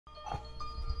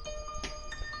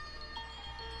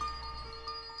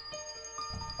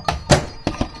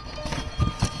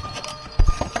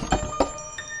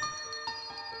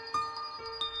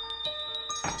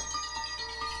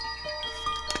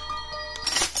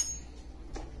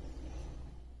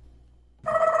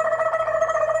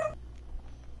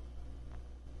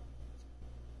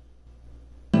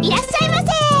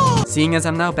Seeing as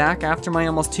I'm now back after my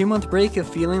almost 2-month break of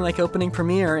feeling like opening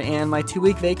premiere and my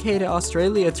 2-week vacay to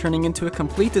Australia turning into a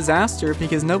complete disaster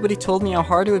because nobody told me how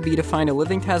hard it would be to find a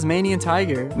living Tasmanian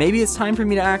tiger, maybe it's time for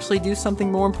me to actually do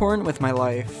something more important with my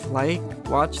life, like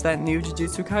watch that new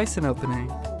Jujutsu Kaisen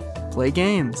opening. Play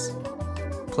games.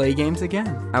 Play games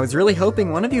again. I was really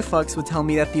hoping one of you fucks would tell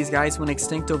me that these guys went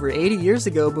extinct over 80 years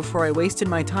ago before I wasted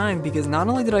my time, because not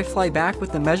only did I fly back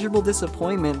with immeasurable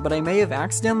disappointment, but I may have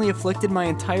accidentally afflicted my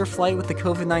entire flight with the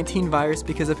COVID-19 virus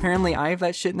because apparently I have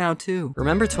that shit now too.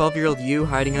 Remember 12-year-old you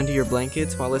hiding under your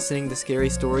blankets while listening to scary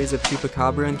stories of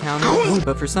chupacabra encounters?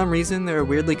 But for some reason they were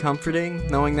weirdly comforting,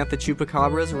 knowing that the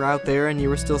chupacabras were out there and you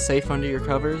were still safe under your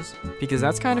covers? Because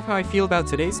that's kind of how I feel about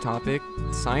today's topic,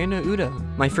 Saya no Uta.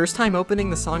 My first time opening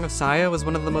the Song of Saya was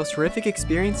one of the most horrific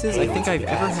experiences I think I've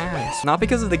ever had. Not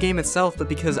because of the game itself, but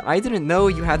because I didn't know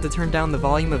you had to turn down the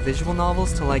volume of visual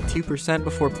novels to like 2%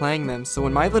 before playing them, so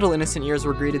when my little innocent ears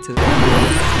were greeted to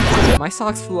this, my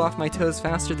socks flew off my toes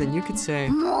faster than you could say.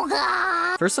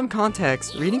 For some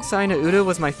context, reading Saya no Uta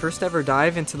was my first ever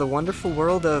dive into the wonderful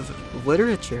world of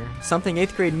literature, something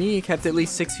 8th grade me kept at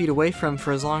least 6 feet away from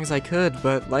for as long as I could,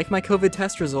 but like my COVID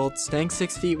test results, staying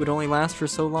 6 feet would only last for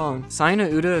so long. Saya no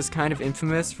Uta is kind of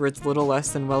infamous for its little less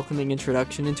than welcoming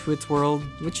introduction into its world,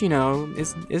 which, you know,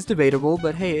 is debatable,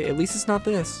 but hey, at least it's not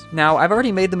this. Now, I've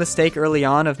already made the mistake early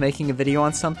on of making a video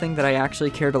on something that I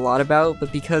actually cared a lot about,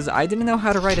 but because I didn't know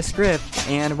how to write a script,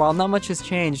 and while not much has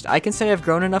changed, I can say I've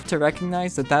grown enough to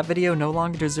recognize that video no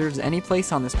longer deserves any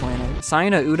place on this planet. Saya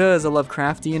no Uta is a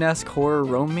Lovecraftian-esque horror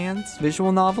romance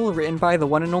visual novel written by the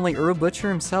one and only Uru Butcher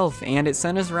himself, and it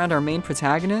centers around our main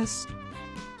protagonist?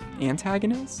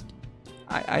 Antagonist?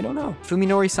 I don't know.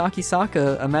 Fuminori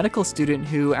Sakisaka, a medical student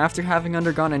who, after having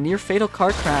undergone a near-fatal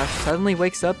car crash, suddenly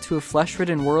wakes up to a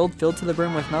flesh-ridden world filled to the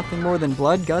brim with nothing more than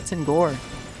blood, guts, and gore.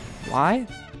 Why?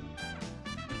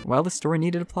 Well, the story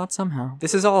needed a plot somehow.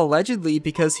 This is all allegedly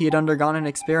because he had undergone an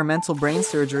experimental brain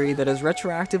surgery that has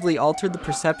retroactively altered the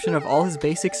perception of all his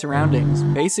basic surroundings.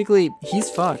 Basically, he's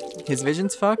fucked. His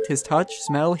vision's fucked, his touch,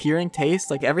 smell, hearing,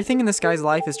 taste, like everything in this guy's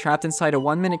life is trapped inside a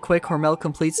 1-minute quick Hormel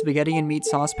complete spaghetti and meat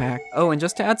sauce pack. Oh, and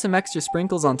just to add some extra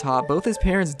sprinkles on top, both his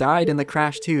parents died in the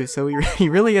crash too, so he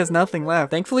really has nothing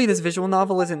left. Thankfully, this visual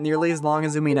novel isn't nearly as long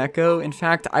as Umineko. In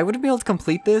fact, I would have been able to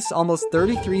complete this almost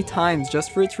 33 times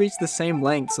just for it to reach the same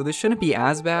length, so this shouldn't be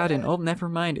as bad, and oh, never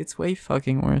mind, it's way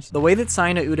fucking worse. The way that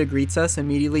Saya no Uta greets us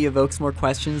immediately evokes more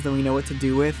questions than we know what to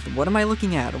do with. What am I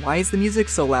looking at? Why is the music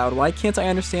so loud? Why can't I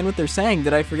understand what they're saying?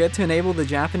 Did I forget to enable the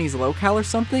Japanese locale or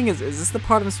something? Is this the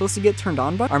part I'm supposed to get turned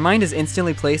on by? Our mind is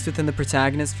instantly placed within the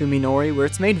protagonist Fuminori, where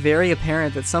it's made very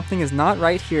apparent that something is not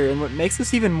right here, and what makes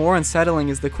this even more unsettling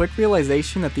is the quick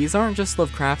realization that these aren't just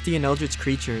Lovecraftian eldritch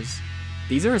creatures.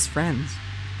 These are his friends.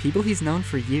 People he's known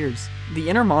for years. The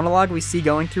inner monologue we see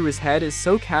going through his head is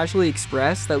so casually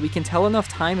expressed that we can tell enough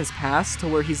time has passed to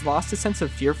where he's lost a sense of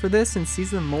fear for this and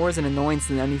sees them more as an annoyance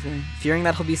than anything. Fearing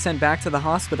that he'll be sent back to the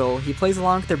hospital, he plays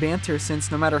along with their banter since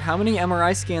no matter how many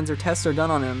MRI scans or tests are done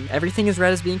on him, everything is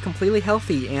read as being completely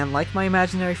healthy, and like my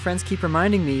imaginary friends keep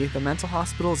reminding me, the mental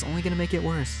hospital is only gonna make it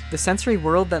worse. The sensory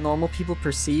world that normal people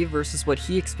perceive versus what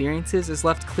he experiences is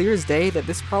left clear as day that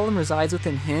this problem resides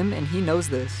within him, and he knows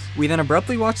this. We then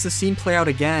abruptly watch the scene play out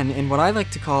again in what I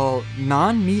like to call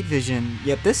non-meat vision,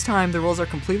 yet this time the roles are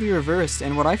completely reversed,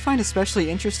 and what I find especially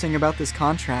interesting about this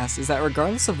contrast is that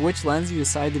regardless of which lens you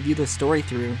decide to view the story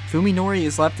through, Fuminori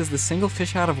is left as the single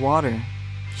fish out of water.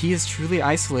 He is truly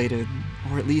isolated,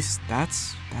 or at least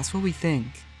that's what we think.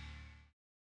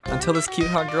 Until this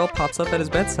cute hot girl pops up at his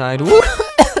bedside.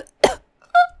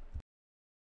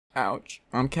 Ouch.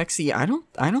 Keksi,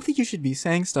 I don't think you should be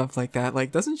saying stuff like that.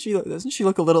 Like, doesn't she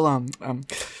look a little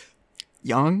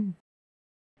young?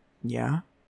 Yeah.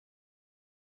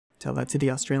 Tell that to the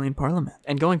Australian Parliament.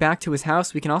 And going back to his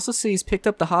house, we can also see he's picked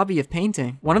up the hobby of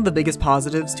painting. One of the biggest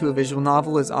positives to a visual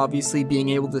novel is obviously being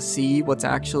able to see what's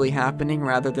actually happening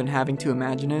rather than having to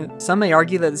imagine it. Some may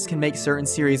argue that this can make certain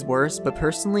series worse, but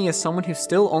personally, as someone who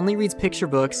still only reads picture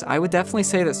books, I would definitely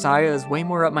say that Saya is way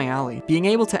more up my alley. Being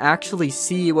able to actually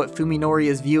see what Fuminori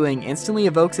is viewing instantly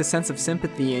evokes a sense of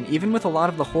sympathy, and even with a lot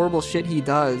of the horrible shit he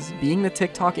does, being the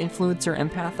TikTok influencer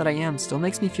empath that I am still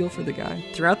makes me feel for the guy.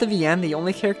 Throughout the VN, the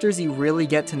only characters characters you really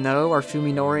get to know are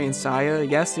Fuminori and Saya.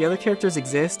 Yes, the other characters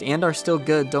exist and are still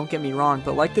good, don't get me wrong,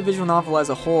 but like the visual novel as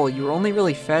a whole, you're only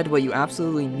really fed what you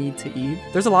absolutely need to eat.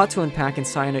 There's a lot to unpack in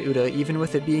Saya no Uta, even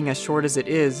with it being as short as it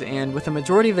is, and with the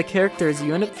majority of the characters,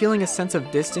 you end up feeling a sense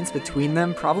of distance between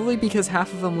them, probably because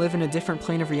half of them live in a different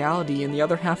plane of reality and the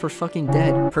other half are fucking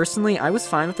dead. Personally, I was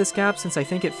fine with this gap since I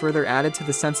think it further added to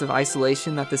the sense of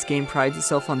isolation that this game prides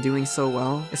itself on doing so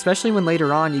well, especially when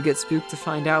later on you get spooked to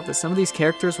find out that some of these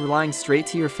characters were lying straight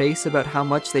to your face about how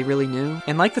much they really knew.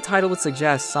 And like the title would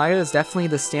suggest, Saya is definitely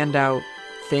the standout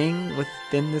thing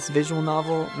within this visual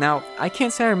novel. Now, I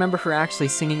can't say I remember her actually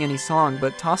singing any song,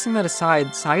 but tossing that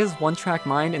aside, Saya's one-track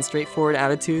mind and straightforward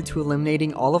attitude to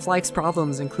eliminating all of life's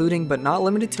problems, including but not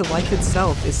limited to life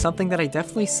itself, is something that I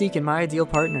definitely seek in my ideal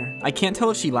partner. I can't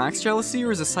tell if she lacks jealousy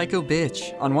or is a psycho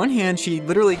bitch. On one hand, she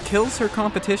literally kills her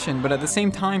competition, but at the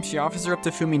same time, she offers her up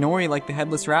to Fuminori like the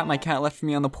headless rat my cat left for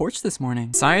me on the porch this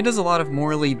morning. Saya does a lot of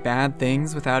morally bad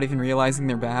things without even realizing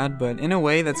they're bad, but in a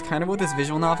way, that's kind of what this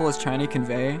visual novel is trying to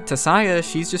convey. To Saya,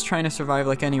 she's just trying to survive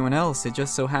like anyone else. It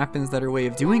just so happens that her way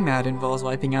of doing that involves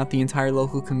wiping out the entire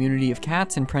local community of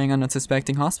cats and preying on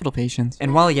unsuspecting hospital patients.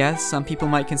 And while yes, some people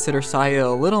might consider Saya a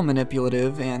little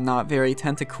manipulative and not very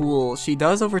tentacool, she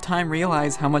does over time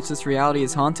realize how much this reality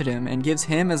has haunted him and gives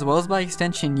him, as well as by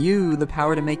extension you, the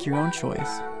power to make your own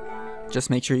choice. Just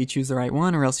make sure you choose the right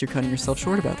one or else you're cutting yourself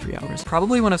short about 3 hours.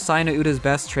 Probably one of Saya no Uta's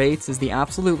best traits is the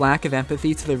absolute lack of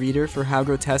empathy to the reader for how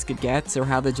grotesque it gets or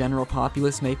how the general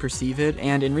populace may perceive it,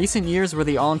 and in recent years where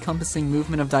the all-encompassing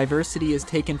movement of diversity has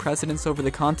taken precedence over the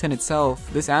content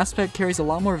itself, this aspect carries a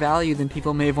lot more value than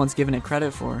people may have once given it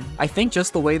credit for. I think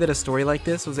just the way that a story like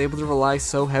this was able to rely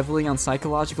so heavily on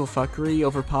psychological fuckery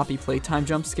over poppy playtime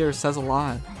jump scares says a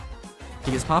lot.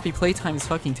 Because poppy playtime is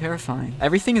fucking terrifying.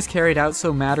 Everything is carried out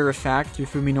so matter-of-fact through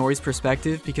Fuminori's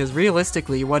perspective because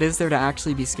realistically, what is there to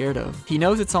actually be scared of? He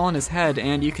knows it's all in his head,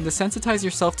 and you can desensitize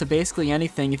yourself to basically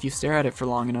anything if you stare at it for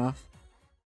long enough.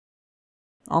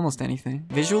 Almost anything.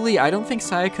 Visually, I don't think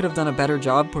Saya could have done a better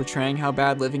job portraying how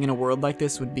bad living in a world like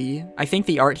this would be. I think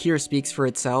the art here speaks for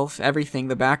itself. Everything,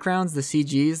 the backgrounds, the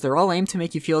CGs, they're all aimed to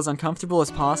make you feel as uncomfortable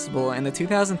as possible, and the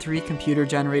 2003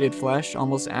 computer-generated flesh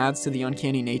almost adds to the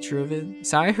uncanny nature of it.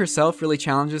 Saya herself really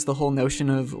challenges the whole notion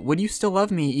of, would you still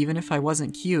love me even if I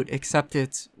wasn't cute, except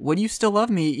it's, would you still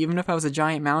love me even if I was a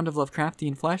giant mound of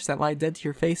Lovecraftian flesh that lied dead to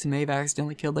your face and may have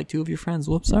accidentally killed like 2 of your friends,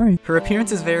 whoops, sorry. Her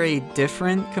appearance is very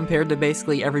different compared to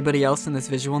basically everybody else in this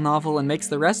visual novel and makes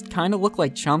the rest kind of look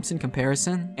like chumps in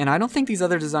comparison. And I don't think these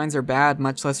other designs are bad,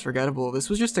 much less forgettable. This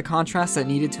was just a contrast that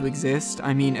needed to exist.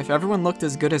 I mean, if everyone looked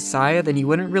as good as Saya, then you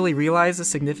wouldn't really realize the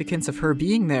significance of her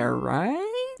being there, right?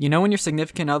 You know when your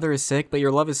significant other is sick, but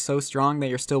your love is so strong that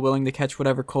you're still willing to catch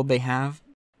whatever cold they have?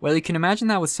 Well, you can imagine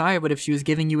that with Saya, but if she was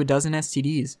giving you a dozen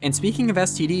STDs. And speaking of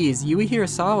STDs, Yui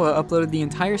Hirasawa uploaded the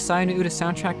entire Saya no Uta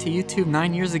soundtrack to YouTube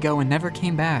 9 years ago and never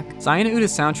came back. Saya no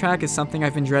Uta's soundtrack is something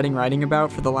I've been dreading writing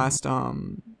about for the last,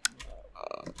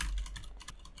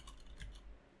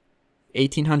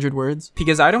 1800 words,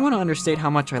 because I don't want to understate how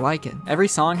much I like it. Every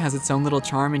song has its own little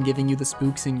charm in giving you the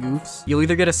spooks and goofs. You'll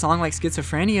either get a song like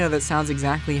Schizophrenia that sounds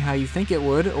exactly how you think it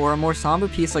would, or a more somber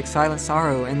piece like Silent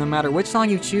Sorrow, and no matter which song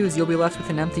you choose, you'll be left with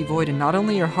an empty void in not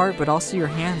only your heart, but also your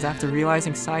hands after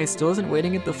realizing Saya still isn't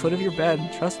waiting at the foot of your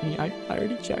bed. Trust me, I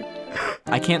already checked.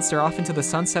 I can't stare off into the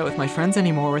sunset with my friends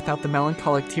anymore without the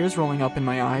melancholic tears rolling up in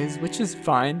my eyes, which is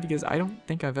fine because I don't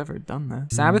think I've ever done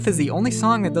that. Sabbath is the only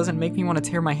song that doesn't make me want to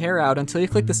tear my hair out until you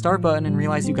click the start button and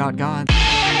realize you got God.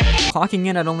 Clocking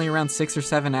in at only around 6 or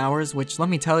 7 hours, which let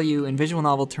me tell you, in visual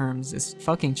novel terms, is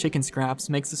fucking chicken scraps,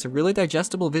 makes this a really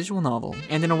digestible visual novel.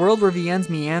 And in a world where VNs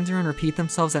meander and repeat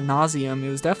themselves ad nauseum, it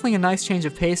was definitely a nice change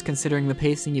of pace considering the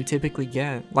pacing you typically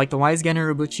get. Like the wise Gen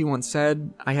Urobuchi once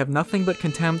said, I have nothing but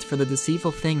contempt for the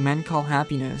deceitful thing men call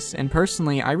happiness, and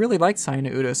personally, I really liked Saya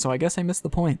no Uta, so I guess I missed the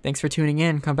point. Thanks for tuning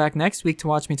in, come back next week to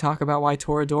watch me talk about why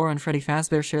Toradora and Freddy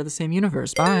Fazbear share the same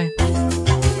universe. Bye!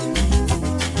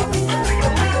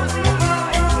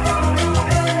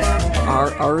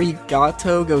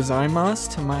 Arigato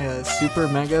gozaimasu to my super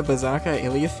mega bazaka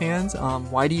Ilia fans.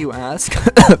 Why do you ask?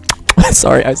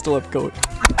 Sorry, I still have code.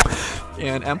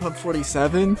 And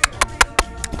MPub47.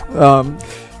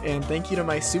 And thank you to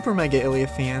my super mega Ilia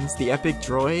fans, the Epic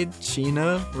Droid,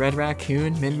 Sheena, Red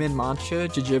Raccoon, Min Min Mancha,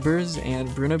 Jijibbers,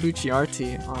 and Bruno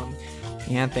Bucciarti.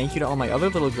 And thank you to all my other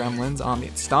little gremlins.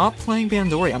 Stop playing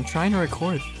Bandori, I'm trying to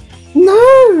record.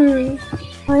 No!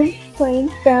 I'm playing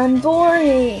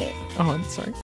Bandori! Oh, I'm sorry.